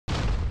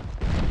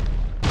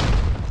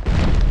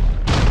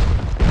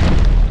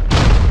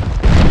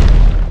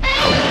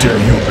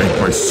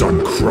my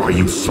son cry,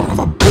 you son of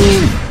a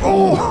bitch!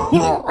 Oh!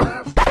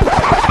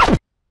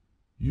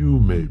 You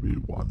may be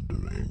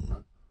wondering,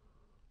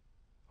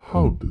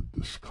 how did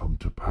this come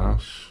to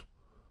pass?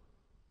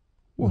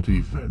 What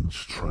events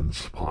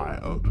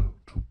transpired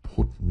to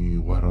put me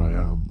where I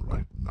am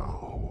right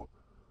now?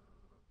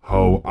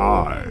 How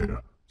I,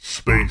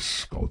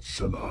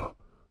 SpaceGodzilla,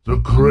 the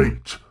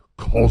great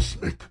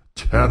cosmic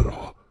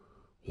terror,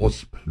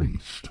 was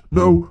placed,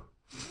 no,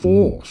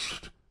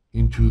 forced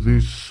into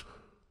this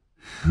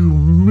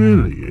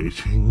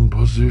humiliating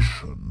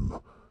position.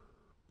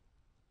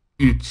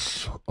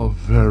 It's a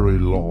very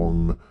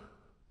long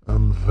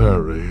and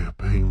very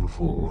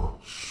painful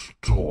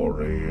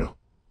story.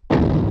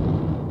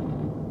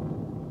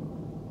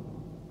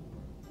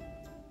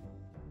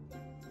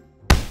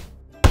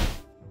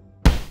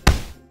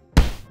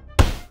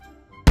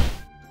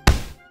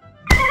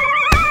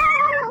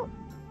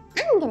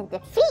 I'm gonna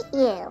defeat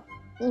you,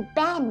 you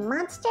bad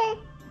monster!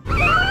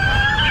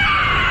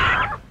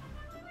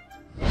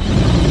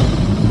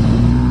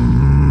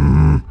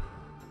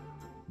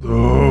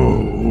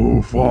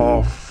 Oh,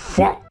 for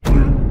fuck!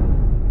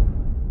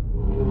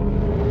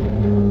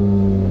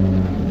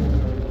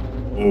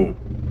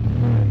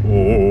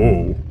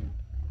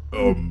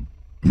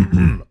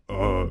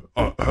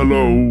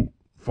 Hello,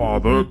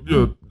 Father.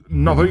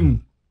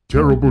 Nothing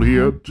terrible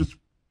here. Just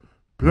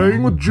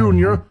playing with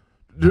Junior.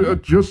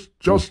 Just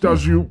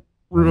as you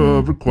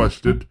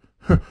requested.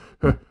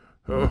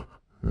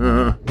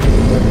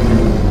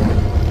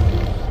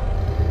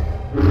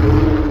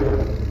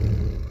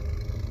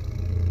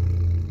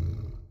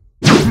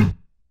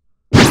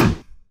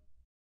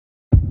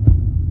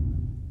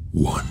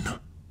 One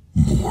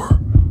more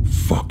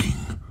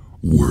fucking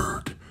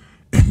word,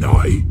 and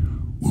I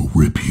will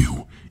rip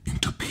you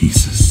into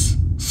pieces,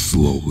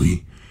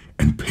 slowly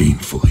and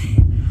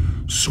painfully.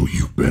 So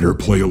you better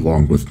play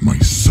along with my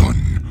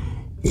son,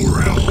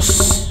 or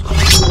else.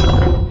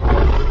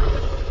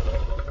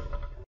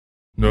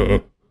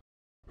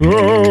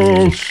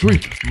 Oh,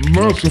 sweet,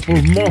 merciful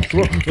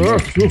Mothra.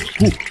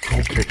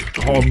 Okay,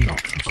 calm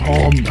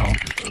down.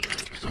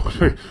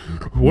 Okay,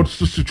 what's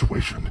the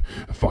situation?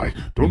 If I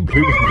don't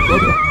play with my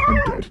brother,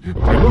 I'm dead.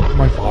 If I look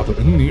my father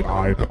in the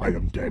eye, I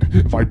am dead.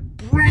 If I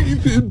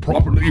breathe in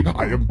properly,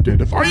 I am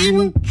dead. If I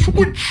even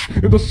twitch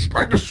in the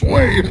slightest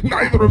way,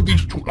 neither of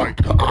these two like,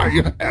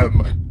 I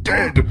am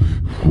dead.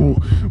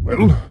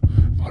 Well,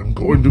 if I'm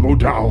going to go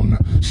down,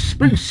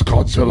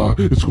 SpaceGodzilla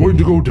is going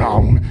to go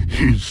down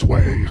his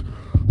way.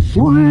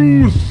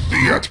 Through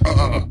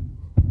theater.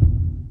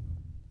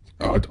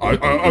 Oh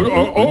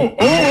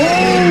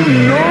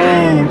no!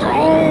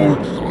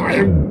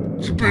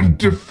 I've been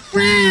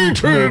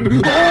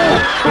defeated! I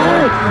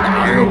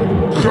am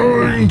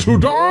going to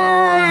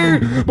die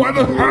by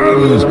the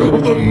hands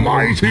of the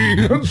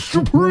mighty and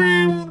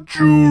supreme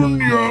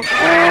Junior!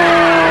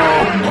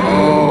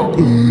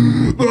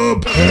 The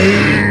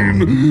pain!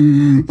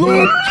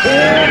 The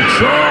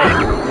torture!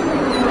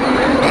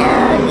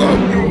 The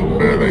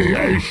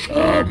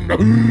humiliation!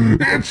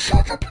 It's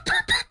unbearable!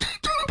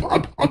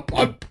 I'm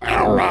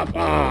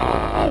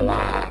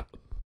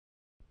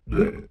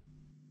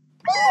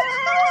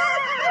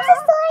so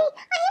sorry!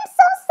 I am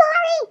so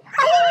sorry!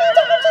 I didn't mean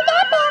to hurt you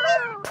that badly!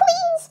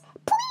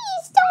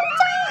 Please don't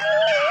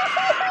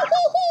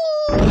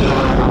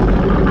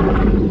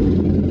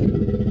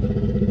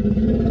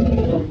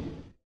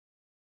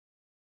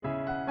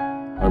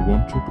I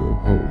want to go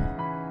home.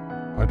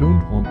 I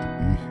don't want to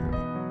be here.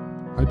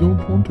 I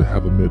don't want to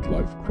have a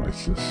midlife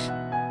crisis.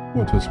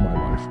 What has my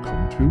life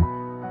come to?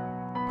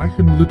 I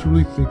can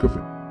literally think of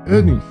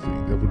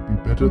anything that would be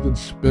better than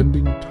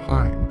spending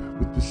time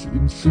with this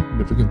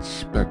insignificant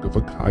speck of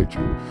a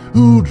kaiju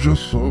who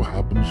just so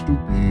happens to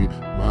be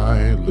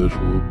my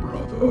little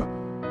brother.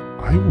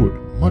 I would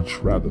much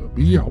rather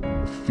be out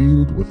in the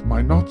field with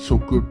my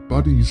not-so-good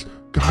buddies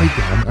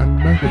Gigan and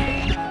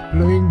Megalon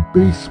playing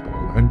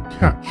baseball and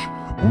catch,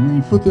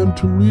 only for them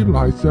to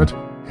realize that,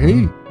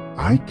 hey,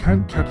 I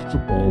can't catch the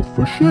ball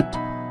for shit.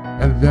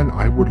 And then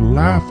I would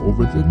laugh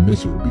over their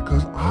misery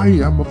because I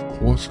am, of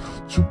course,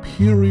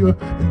 superior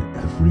in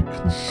every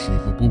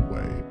conceivable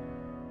way.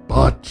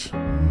 But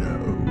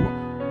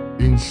no.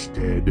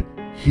 Instead,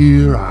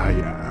 here I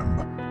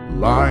am,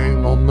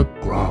 lying on the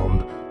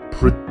ground,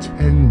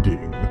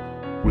 pretending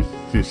with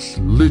this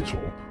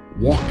little,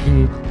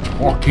 walking,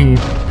 talking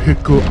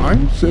pickle.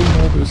 I'm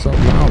saying all this out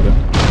loud.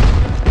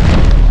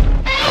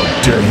 How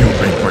dare you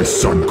make my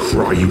son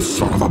cry, you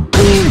son of a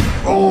bitch!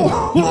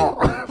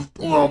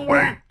 Oh,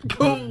 wait,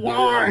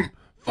 why?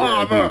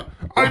 Father,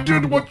 I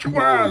did what you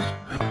asked.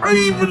 I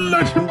even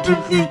let him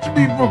defeat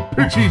me for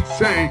pity's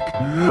sake.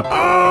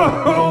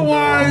 Oh,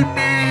 why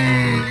me?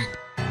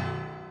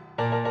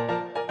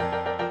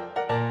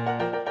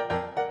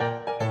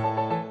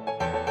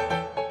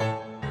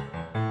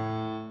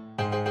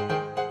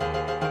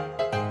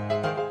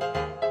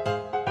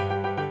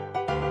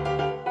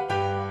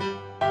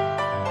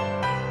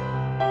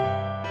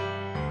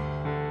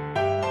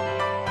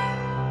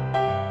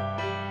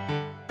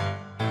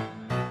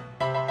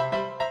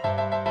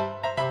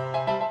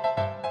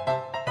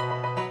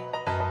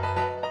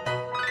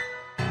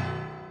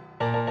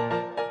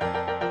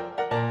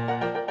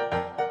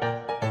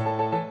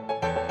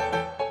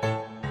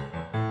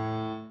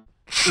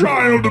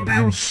 child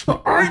abuse!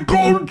 I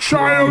call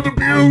child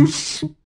abuse!